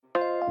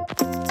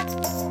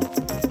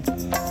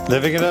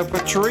Living It Up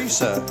with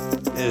Teresa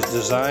is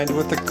designed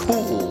with the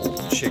cool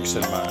chicks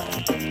in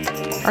mind.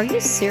 Are you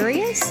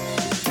serious?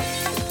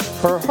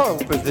 Her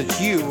hope is that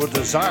you will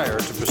desire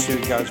to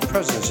pursue God's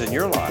presence in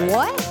your life.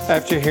 What?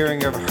 After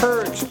hearing of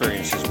her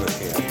experiences with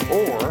Him,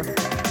 or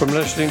from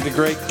listening to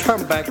great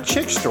comeback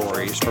chick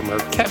stories from her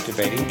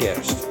captivating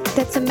guest.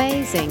 That's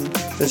amazing.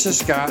 This is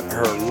Scott,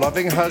 her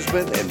loving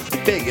husband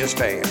and biggest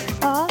fan.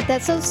 Oh,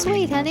 that's so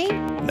sweet, honey.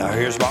 Now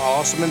here's my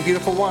awesome and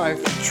beautiful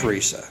wife,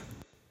 Teresa.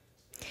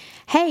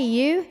 Hey,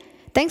 you.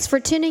 Thanks for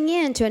tuning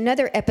in to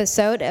another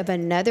episode of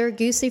another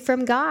Goosie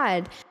From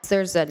God.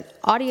 There's an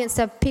audience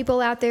of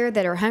people out there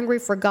that are hungry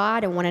for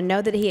God and want to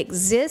know that He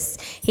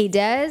exists. He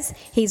does.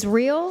 He's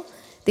real.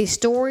 These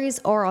stories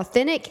are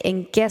authentic.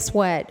 And guess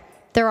what?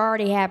 They're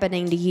already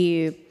happening to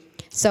you.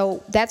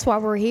 So that's why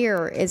we're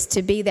here, is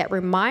to be that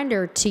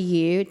reminder to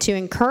you, to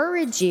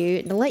encourage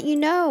you, to let you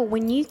know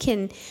when you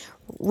can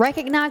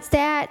recognize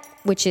that,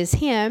 which is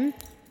Him,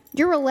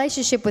 your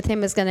relationship with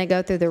Him is going to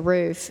go through the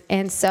roof.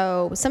 And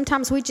so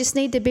sometimes we just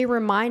need to be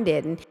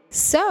reminded. And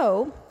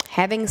so,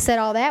 having said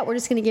all that, we're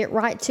just going to get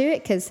right to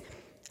it because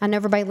I know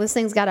everybody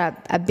listening's got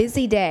a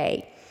busy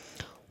day.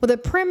 Well, the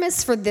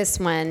premise for this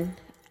one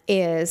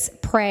is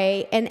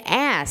pray and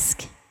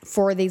ask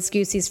for these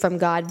goosies from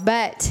God,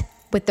 but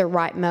with the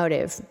right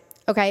motive.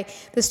 Okay,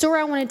 the story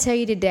I want to tell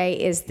you today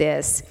is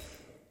this.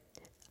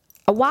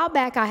 A while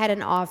back, I had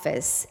an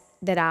office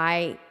that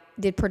I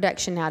did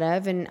production out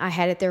of, and I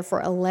had it there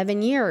for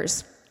 11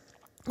 years.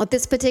 At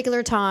this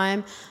particular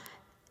time,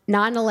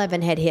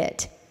 9/11 had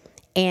hit,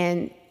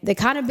 and the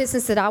kind of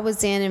business that I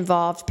was in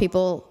involved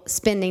people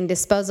spending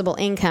disposable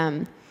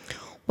income.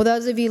 Well,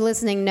 those of you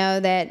listening know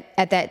that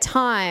at that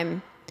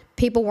time,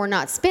 people were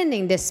not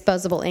spending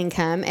disposable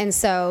income, and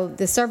so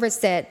the service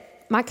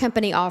that my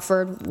company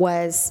offered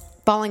was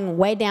falling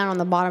way down on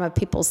the bottom of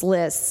people's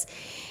lists,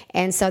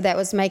 and so that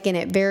was making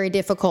it very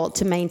difficult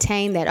to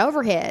maintain that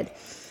overhead.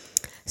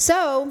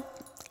 So,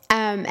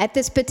 at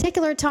this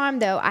particular time,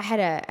 though, I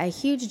had a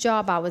huge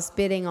job I was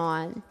bidding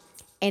on.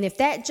 And if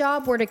that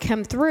job were to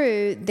come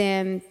through,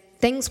 then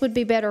things would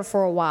be better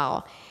for a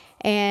while.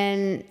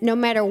 And no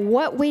matter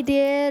what we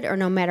did, or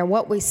no matter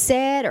what we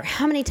said, or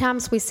how many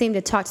times we seemed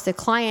to talk to the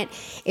client,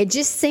 it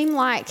just seemed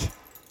like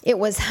it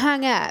was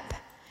hung up.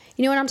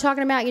 You know what I'm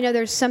talking about? You know,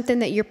 there's something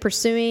that you're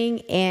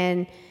pursuing,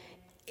 and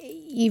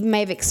you may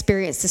have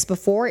experienced this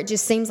before. It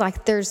just seems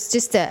like there's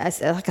just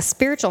like a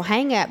spiritual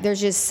hang up. There's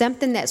just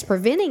something that's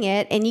preventing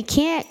it, and you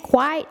can't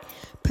quite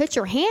put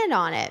your hand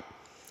on it.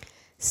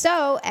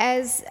 So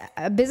as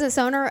a business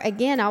owner,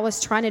 again, I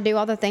was trying to do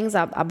all the things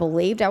I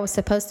believed I was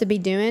supposed to be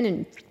doing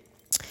and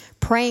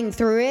praying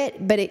through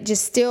it, but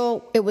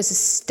it was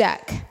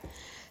stuck.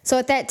 So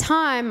at that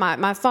time,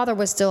 my father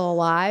was still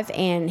alive,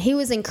 and he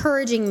was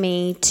encouraging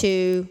me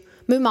to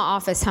move my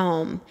office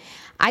home.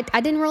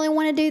 I didn't really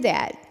want to do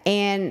that,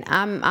 and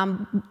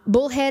I'm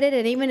bullheaded,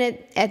 and even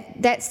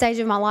at that stage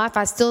of my life,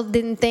 I still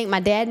didn't think my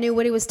dad knew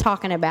what he was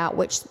talking about,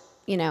 which,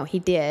 you know, he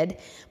did,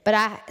 but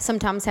I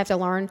sometimes have to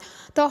learn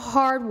the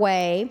hard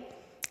way.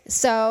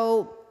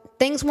 So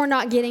things were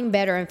not getting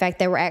better. In fact,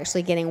 they were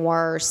actually getting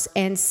worse,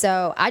 and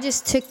so I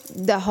just took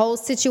the whole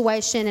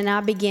situation, and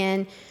I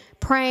began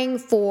praying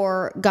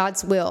for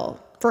God's will,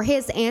 for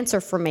His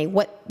answer for me,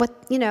 what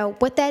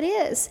that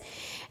is.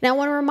 And I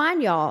want to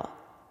remind y'all,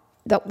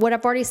 what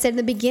I've already said in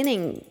the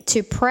beginning,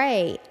 to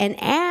pray and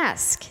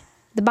ask.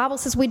 The Bible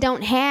says we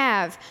don't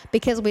have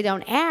because we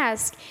don't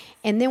ask,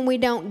 and then we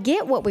don't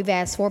get what we've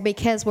asked for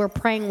because we're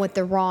praying with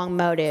the wrong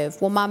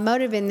motive. Well, my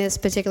motive in this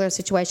particular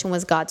situation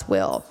was God's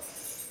will.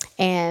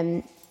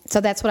 And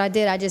so that's what I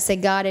did. I just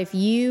said, God, if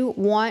you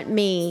want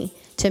me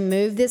to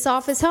move this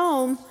office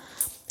home,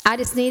 I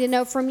just need to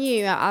know from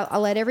you.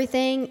 I'll let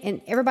everything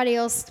and everybody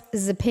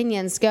else's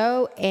opinions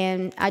go,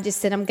 and I just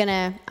said, I'm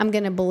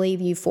gonna believe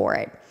you for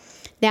it.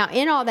 Now,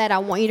 in all that, I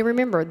want you to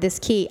remember this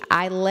key.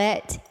 I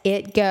let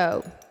it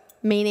go,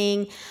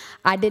 meaning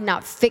I did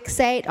not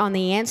fixate on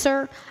the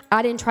answer.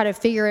 I didn't try to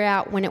figure it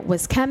out when it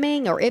was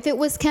coming, or if it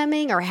was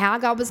coming, or how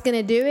God was going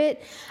to do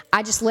it.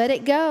 I just let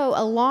it go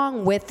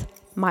along with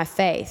my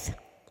faith.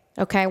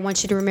 Okay, I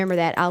want you to remember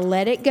that. I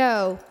let it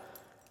go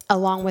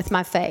along with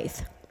my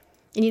faith.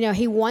 And you know,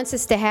 He wants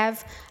us to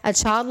have a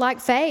childlike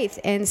faith.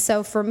 And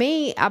so for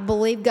me, I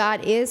believe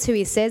God is who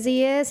He says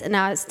He is, and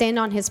I stand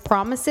on His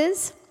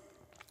promises.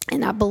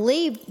 And I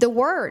believe the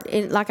word,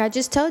 and like I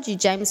just told you,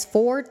 James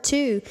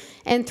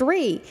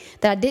 4:2-3,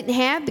 that I didn't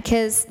have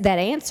because that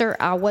answer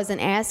I wasn't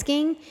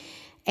asking,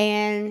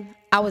 and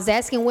I was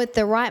asking with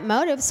the right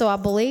motive, so I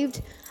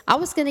believed I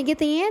was going to get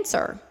the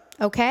answer,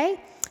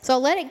 okay? So I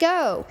let it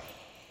go.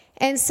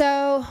 And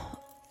so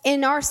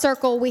in our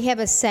circle, we have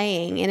a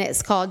saying, and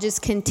it's called,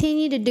 just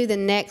continue to do the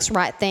next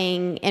right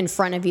thing in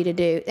front of you to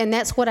do. And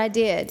that's what I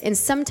did. And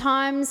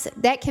sometimes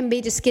that can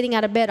be just getting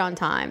out of bed on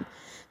time.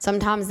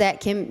 Sometimes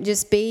that can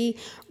just be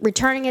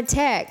returning a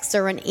text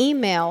or an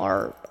email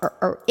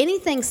or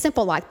anything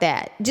simple like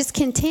that. Just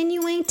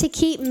continuing to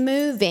keep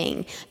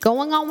moving,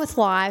 going on with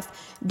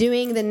life,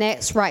 doing the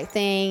next right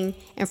thing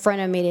in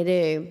front of me to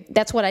do.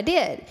 That's what I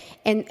did.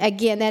 And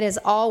again, that is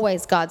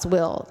always God's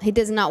will. He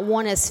does not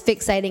want us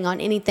fixating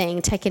on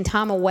anything, taking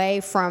time away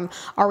from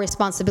our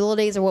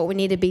responsibilities or what we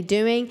need to be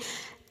doing.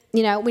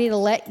 We need to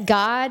let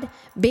God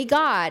be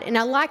God. And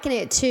I liken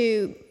it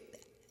to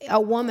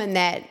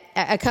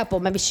a couple,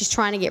 maybe she's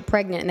trying to get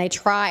pregnant, and they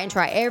try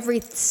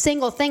every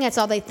single thing. That's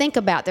all they think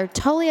about. They're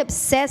totally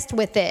obsessed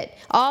with it.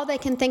 All they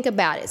can think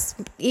about is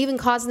even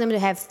causing them to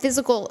have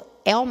physical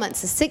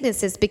ailments and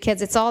sicknesses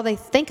because it's all they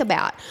think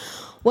about.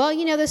 Well,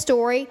 you know the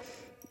story.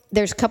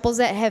 There's couples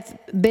that have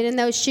been in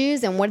those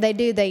shoes, and what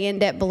do? They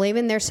end up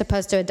believing they're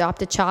supposed to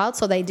adopt a child,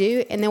 so they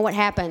do, and then what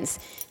happens?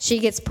 She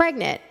gets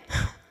pregnant.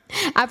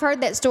 I've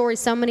heard that story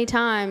so many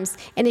times,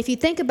 and if you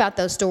think about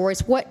those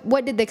stories,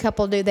 what did the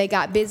couple do? They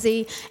got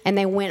busy and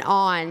they went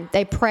on.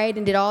 They prayed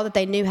and did all that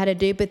they knew how to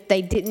do, but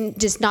they didn't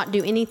just not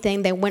do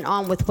anything. They went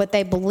on with what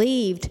they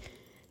believed,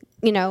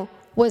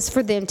 was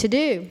for them to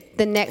do,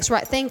 the next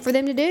right thing for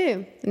them to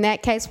do. In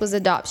that case was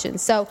adoption.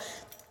 So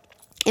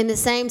in the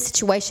same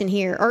situation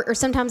here, or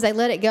sometimes they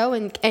let it go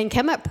and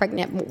come up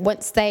pregnant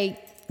once they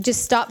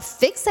just stop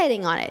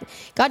fixating on it.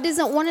 God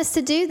doesn't want us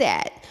to do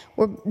that.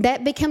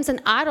 That becomes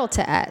an idol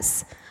to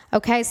us.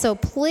 Okay, so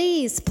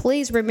please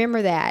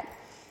remember that.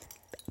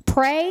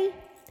 Pray,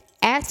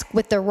 ask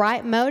with the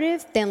right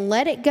motive, then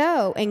let it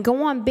go and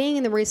go on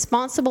being the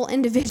responsible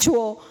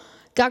individual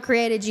God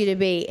created you to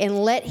be,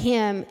 and let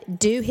Him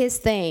do His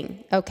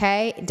thing,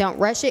 okay? Don't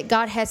rush it.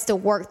 God has to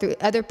work through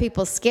other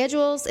people's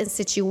schedules and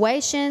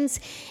situations,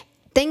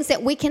 things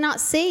that we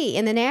cannot see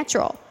in the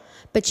natural.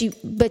 But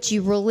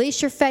you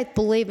release your faith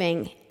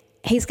believing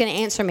He's going to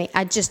answer me.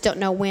 I just don't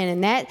know when.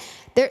 And that,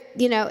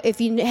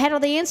 if you had all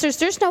the answers,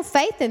 there's no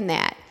faith in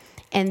that.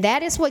 And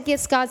that is what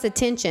gets God's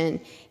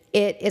attention.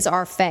 It is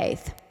our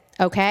faith.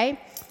 Okay?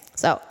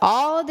 So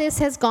all of this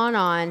has gone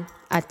on.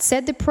 I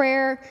said the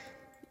prayer,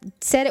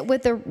 said it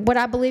with what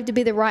I believe to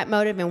be the right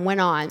motive, and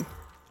went on.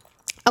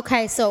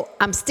 Okay, so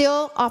I'm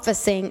still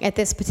officing at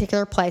this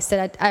particular place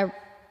that I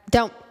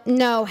don't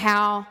know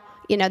how,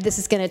 this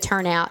is going to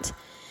turn out.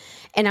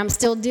 And I'm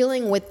still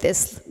dealing with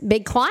this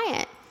big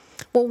client.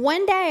 Well,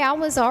 one day I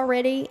was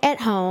already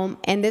at home,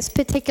 and this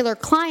particular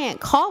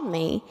client called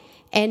me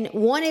and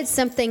wanted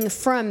something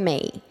from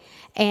me.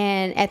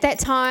 And at that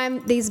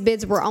time, these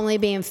bids were only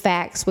being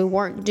faxed. We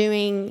weren't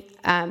doing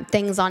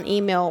things on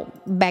email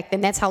back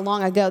then. That's how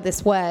long ago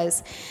this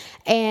was.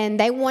 And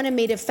they wanted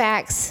me to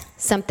fax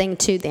something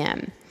to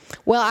them.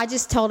 Well, I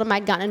just told them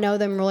I'd gotten to know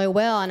them really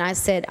well, and I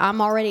said,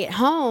 I'm already at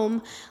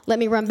home. Let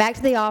me run back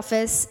to the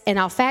office, and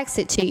I'll fax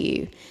it to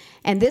you.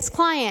 And this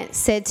client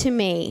said to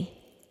me,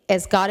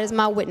 as God is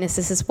my witness,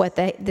 this is what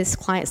this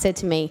client said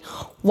to me,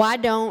 why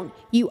don't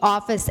you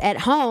office at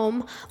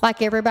home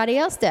like everybody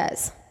else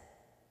does?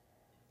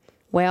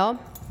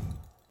 Well,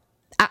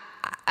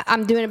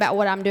 I'm doing about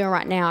what I'm doing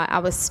right now. I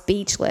was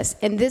speechless.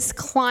 And this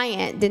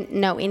client didn't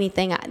know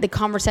anything. The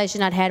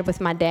conversation I'd had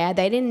with my dad,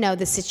 they didn't know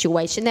the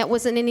situation. That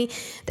was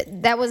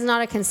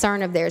not a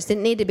concern of theirs.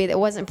 Didn't need to be. That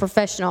wasn't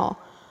professional.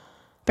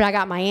 But I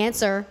got my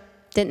answer,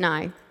 didn't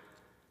I?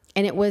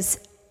 And it was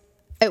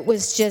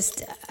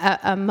just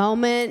a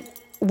moment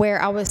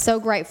where I was so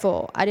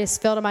grateful. I just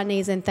fell to my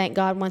knees and thanked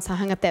God once I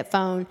hung up that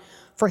phone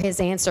for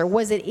His answer.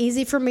 Was it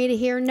easy for me to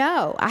hear?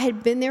 No. I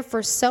had been there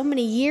for so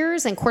many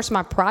years, and of course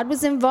my pride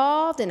was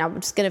involved, and I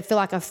was just going to feel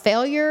like a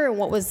failure, and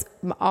what was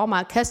all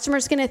my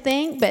customers going to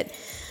think? But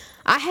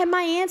I had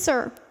my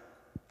answer.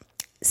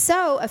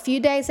 So a few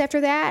days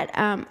after that,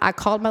 I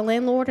called my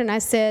landlord and I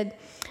said,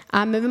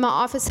 I'm moving my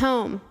office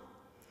home.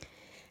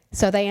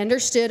 So they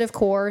understood, of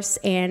course,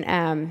 and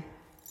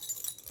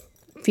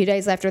a few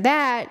days after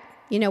that,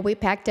 we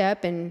packed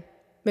up and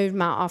moved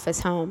my office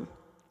home.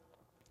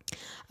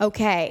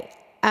 Okay,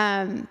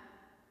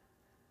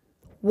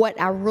 what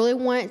I really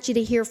want you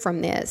to hear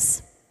from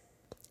this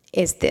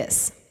is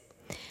this.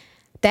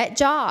 That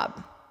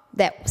job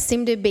that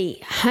seemed to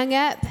be hung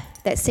up,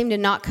 that seemed to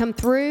not come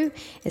through,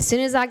 as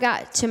soon as I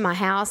got to my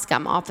house,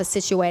 got my office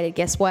situated,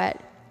 guess what?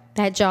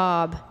 That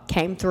job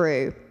came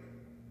through.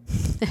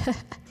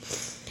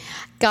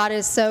 God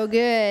is so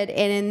good.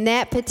 And in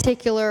that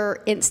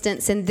particular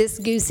instance, in this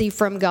Goosie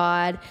from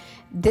God,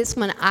 this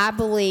one, I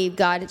believe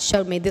God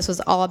showed me this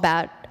was all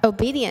about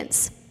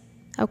obedience.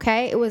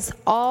 Okay? It was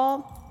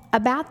all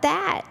about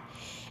that.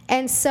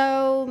 And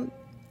so,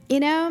 I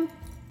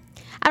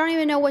don't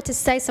even know what to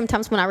say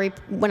sometimes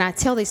when I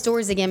tell these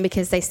stories again,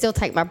 because they still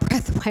take my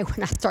breath away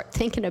when I start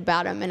thinking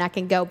about them, and I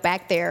can go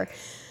back there.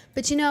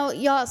 But y'all,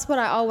 it's what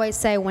I always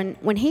say.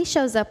 When He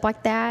shows up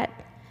like that,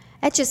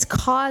 it just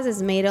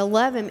causes me to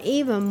love Him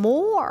even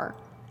more,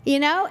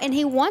 and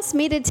He wants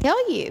me to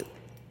tell you,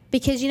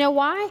 because you know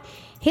why?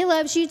 He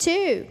loves you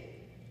too.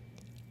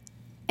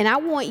 And I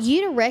want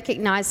you to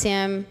recognize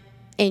Him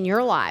in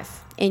your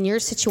life, in your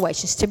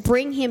situations, to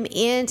bring Him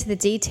into the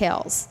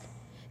details,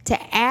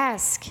 to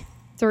ask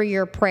through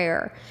your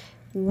prayer.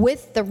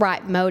 with the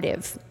right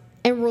motive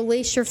and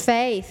release your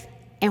faith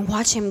and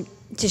watch him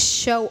just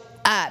show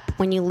up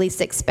when you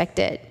least expect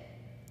it.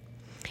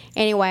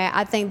 Anyway,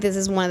 I think this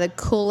is one of the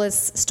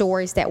coolest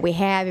stories that we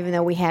have, even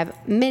though we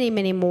have many,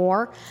 many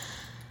more.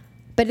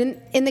 But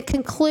in the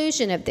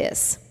conclusion of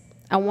this,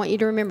 I want you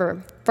to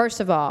remember, first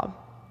of all,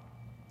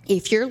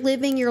 if you're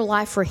living your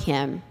life for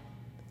him,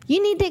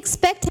 you need to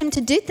expect him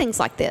to do things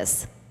like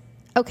this.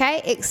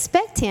 Okay?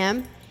 Expect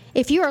him.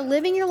 If you are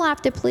living your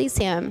life to please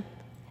him,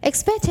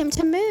 expect him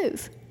to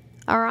move.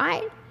 All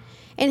right?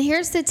 And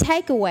here's the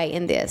takeaway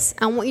in this.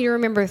 I want you to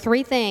remember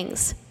 3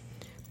 things.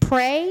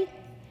 Pray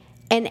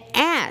and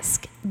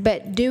ask,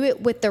 but do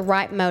it with the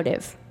right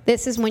motive.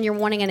 This is when you're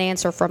wanting an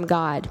answer from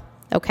God.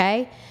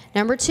 Okay?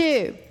 Number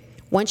 2,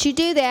 once you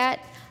do that,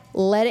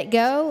 let it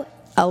go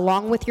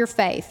along with your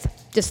faith.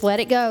 Just let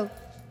it go.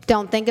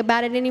 Don't think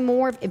about it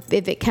anymore.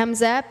 If it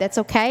comes up, that's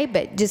okay,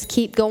 but just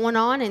keep going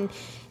on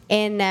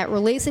and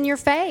releasing your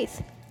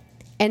faith.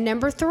 And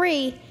number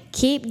 3,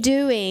 keep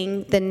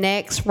doing the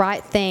next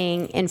right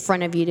thing in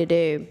front of you to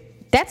do.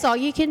 That's all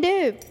you can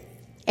do.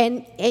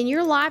 And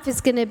your life is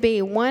going to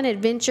be one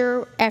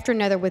adventure after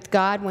another with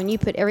God when you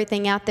put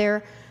everything out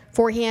there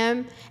for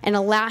him and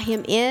allow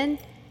him in.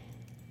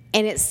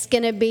 And it's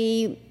going to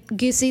be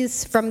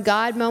Goosie's from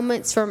God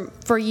moments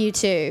for you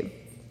too.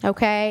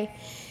 Okay?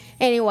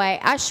 Anyway,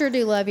 I sure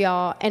do love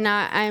y'all. And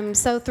I'm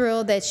so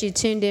thrilled that you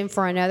tuned in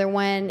for another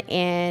one.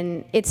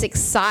 And it's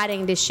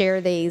exciting to share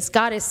these.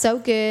 God is so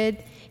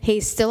good.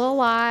 He's still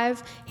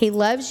alive. He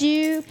loves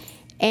you.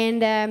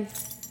 And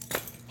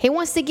he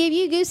wants to give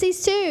you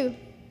Goosies too.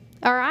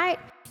 All right?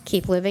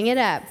 Keep living it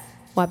up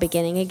while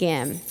beginning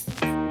again.